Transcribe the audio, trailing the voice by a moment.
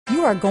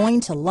you are going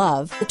to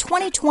love the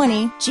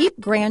 2020 Jeep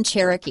Grand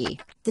Cherokee.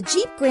 The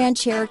Jeep Grand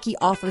Cherokee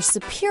offers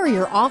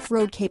superior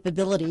off-road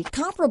capability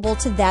comparable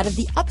to that of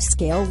the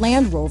upscale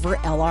Land Rover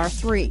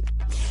LR3.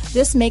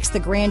 This makes the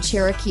Grand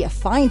Cherokee a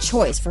fine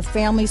choice for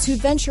families who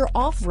venture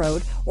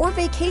off-road or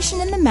vacation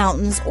in the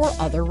mountains or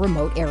other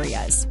remote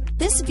areas.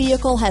 This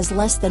vehicle has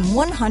less than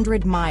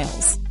 100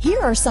 miles. Here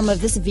are some of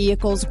this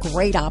vehicle's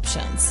great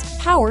options: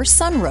 power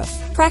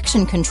sunroof,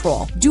 traction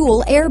control,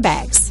 dual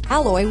airbags,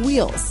 alloy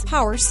wheels,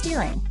 power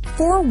steering,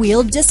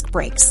 four-wheel disc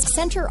brakes,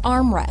 center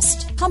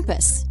armrest,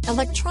 compass,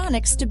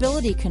 electronic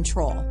stability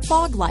control,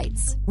 fog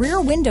lights,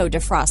 rear window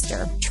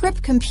defroster,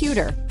 trip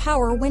computer,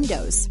 power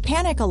windows,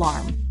 panic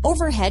alarm,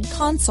 overhead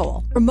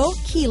console, remote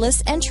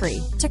keyless entry,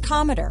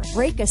 tachometer,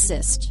 brake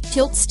assist,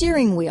 tilt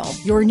steering wheel.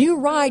 Your new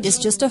ride is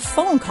just a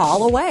phone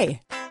call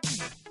away.